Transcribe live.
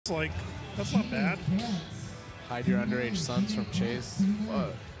Like, that's not bad. Hide your underage sons from Chase.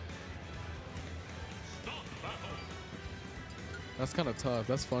 Fuck. That's kind of tough.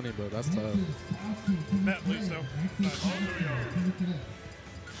 That's funny, but that's tough. Matt, please though.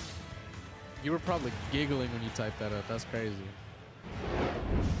 You were probably giggling when you typed that up. That's crazy.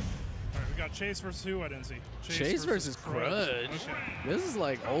 Alright, we got Chase versus who? I didn't see. Chase versus Crudge. Okay. This is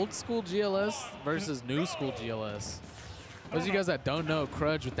like old school GLS versus new school GLS. Those of you guys that don't know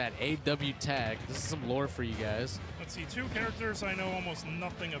Crudge with that AW tag, this is some lore for you guys. Let's see, two characters I know almost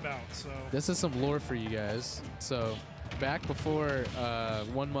nothing about, so. This is some lore for you guys. So, back before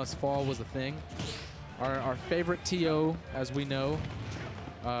Onemustfall was a thing, our favorite TO, as we know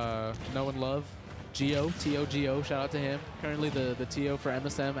and love, Geo, T-O-G-O, shout out to him. Currently the TO for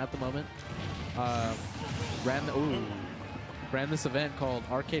MSM at the moment. Ran this event called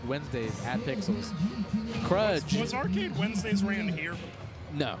Arcade Wednesdays at Pixels. Crudge. Was Arcade Wednesdays ran here?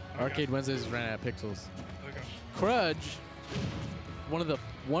 No, okay. Arcade Wednesdays ran at Pixels. Okay. Crudge, one of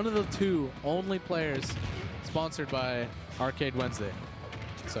the two only players sponsored by Arcade Wednesday.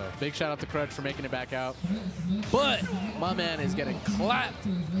 So big shout out to Crudge for making it back out. But my man is getting clapped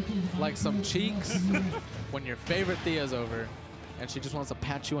like some cheeks when your favorite Thea's over and she just wants to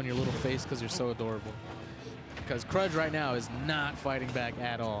pat you on your little face because you're so adorable. Because Crudge right now is not fighting back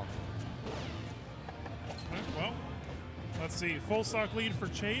at all. Well, let's see. Full stock lead for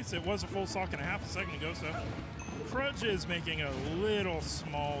Chase. It was a full stock and a half a second ago, so Crudge is making a little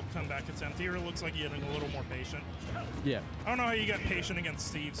small comeback attempt here. It looks like he's getting a little more patient. Yeah. I don't know how you get patient against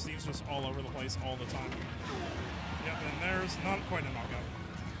Steve. Steve's just all over the place all the time. Yep, and there's not quite a knockout.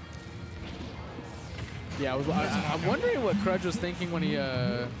 Yeah, I'm wondering what Crudge was thinking when he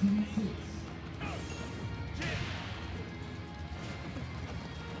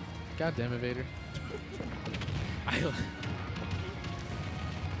God damn it, Vader. Right,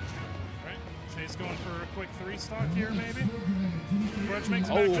 Chase going for a quick three stock here, maybe. Crudge makes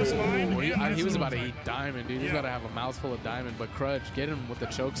it back just fine. He was about to eat diamond, dude. He's about to have a mouthful of diamond, but Crudge, get him with the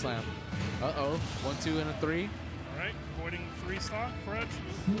choke slam. Uh-oh, 1, 2, and a 3. All right, avoiding three stock, Crudge.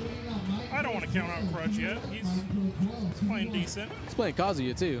 I don't want to count out Crudge yet. He's playing decent. He's playing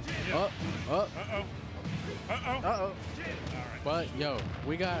Kazuya, too. Yeah. Uh-oh. Uh-oh. Uh-oh. Uh-oh. All right. But, yo,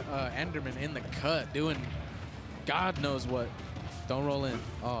 we got Enderman in the cut doing God knows what. Don't roll in.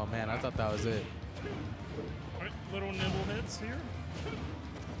 Oh, man, I thought that was it. All right, little nibble hits here.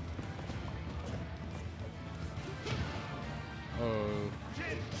 Oh.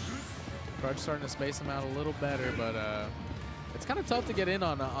 Crudge starting to space him out a little better, but it's kind of tough to get in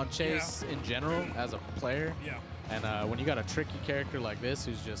on Chase in general as a player. Yeah. And when you got a tricky character like this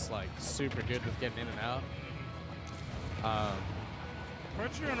who's just like super good with getting in and out.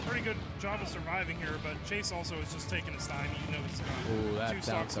 Crudge doing a pretty good job of surviving here, but Chase also is just taking his time. You know he's got two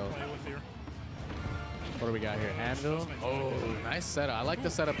stocks to play with here. What do we got here? Anvil. Oh, nice setup. I like the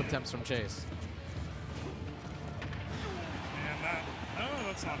setup attempts from Chase. And that, no,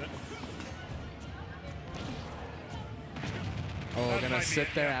 that's not it. Oh, we're going to sit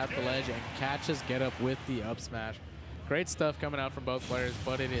there at the ledge and catches get up with the up smash. Great stuff coming out from both players,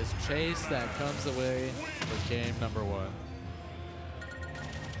 but it is Chase that comes away with game number 1.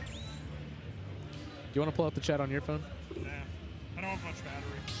 Do you want to pull up the chat on your phone? Nah, I don't have much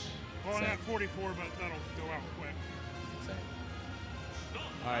battery. Well, I have 44, but that'll go out quick. Same.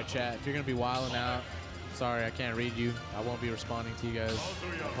 All right, chat, if you're going to be wilding out, sorry, I can't read you. I won't be responding to you guys.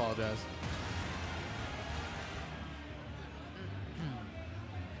 I apologize.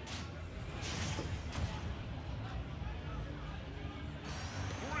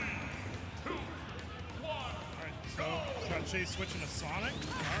 Chase switching to Sonic.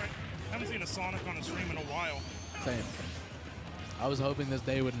 All right. Haven't seen a Sonic on a stream in a while. Same. I was hoping this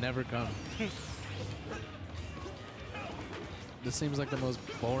day would never come. This seems like the most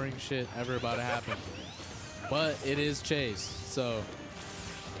boring shit ever about to happen. But it is Chase, so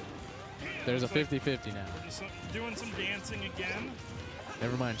there's a 50-50 now. We're just doing some dancing again.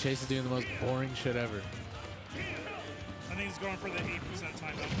 Never mind. Chase is doing the most boring shit ever. I think he's going for the 8%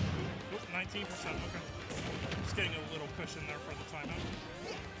 timeout. Oop, 19%. Okay. Just getting a little cushion there for the timeout.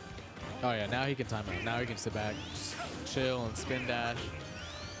 Oh yeah, now he can time out. Now he can sit back, just chill and spin dash.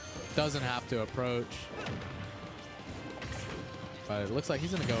 Doesn't have to approach. But it looks like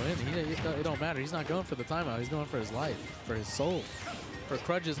he's gonna go in. It don't matter. He's not going for the timeout. He's going for his life, for his soul, for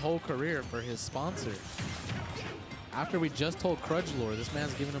Crudge's whole career, for his sponsor. After we just told Crudge lore, this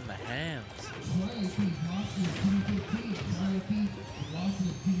man's giving him the hands.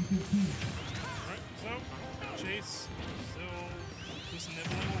 Alright, so Chase still just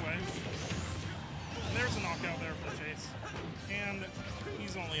nibbling away. And there's a knockout there from Chase. And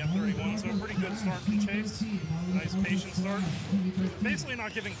he's only at 31, so a pretty good start from Chase. Nice patient start. Basically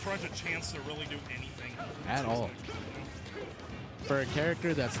not giving Crudge a chance to really do anything. At all. For a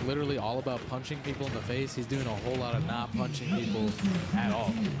character that's literally all about punching people in the face, he's doing a whole lot of not punching people at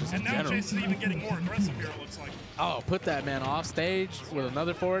all. And now Chase is even getting more aggressive here, it looks like. Oh, put that man off stage with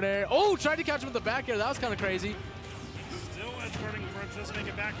another forward air. Oh, tried to catch him with the back air. That was kind of crazy. Still edge guarding Crudge, just make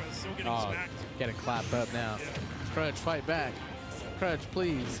it back, but still getting smacked. Getting clapped up now. Yeah. Crudge, fight back. Crudge,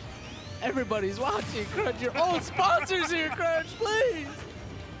 please. Everybody's watching. Crudge, your old sponsors here, Crudge, please.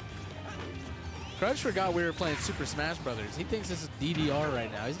 Crudge forgot we were playing Super Smash Brothers. He thinks this is DDR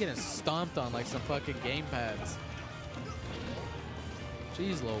right now. He's getting stomped on like some fucking game pads.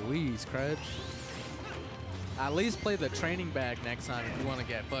 Jeez Louise, Crudge. At least play the training bag next time if you want to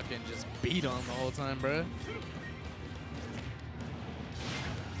get fucking just beat on the whole time, bro.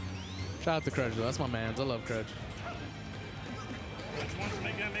 Shout out to Crudge, though. That's my man. I love Crudge. Crudge wants to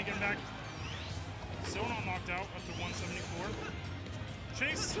make it back. Still not knocked out, up to 174.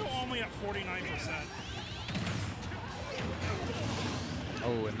 Chase still only at 49%.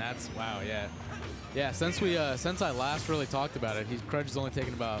 Oh, and that's, wow, yeah. Yeah, since I last really talked about it, Crudge is only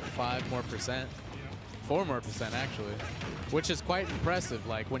taking about 5 more percent. 4 more percent, actually. Which is quite impressive.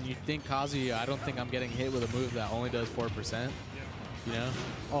 Like, when you think Kazuya, I don't think I'm getting hit with a move that only does 4%. You know?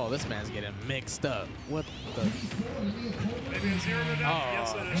 Oh, this man's getting mixed up. What the? Maybe a 0 to death.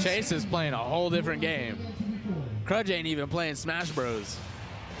 Yes, it is. Chase is playing a whole different game. Crudge ain't even playing Smash Bros.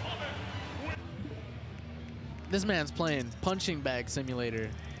 This man's playing Punching Bag Simulator.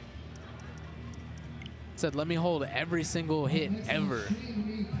 Said, let me hold every single hit ever.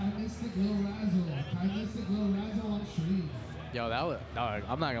 Yo, that was, dog,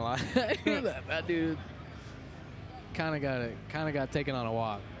 I'm not gonna lie. that dude kind of got taken on a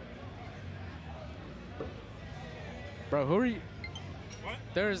walk. Bro, who are you? What?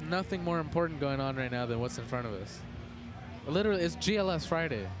 There is nothing more important going on right now than what's in front of us. Literally, it's GLS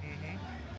Friday.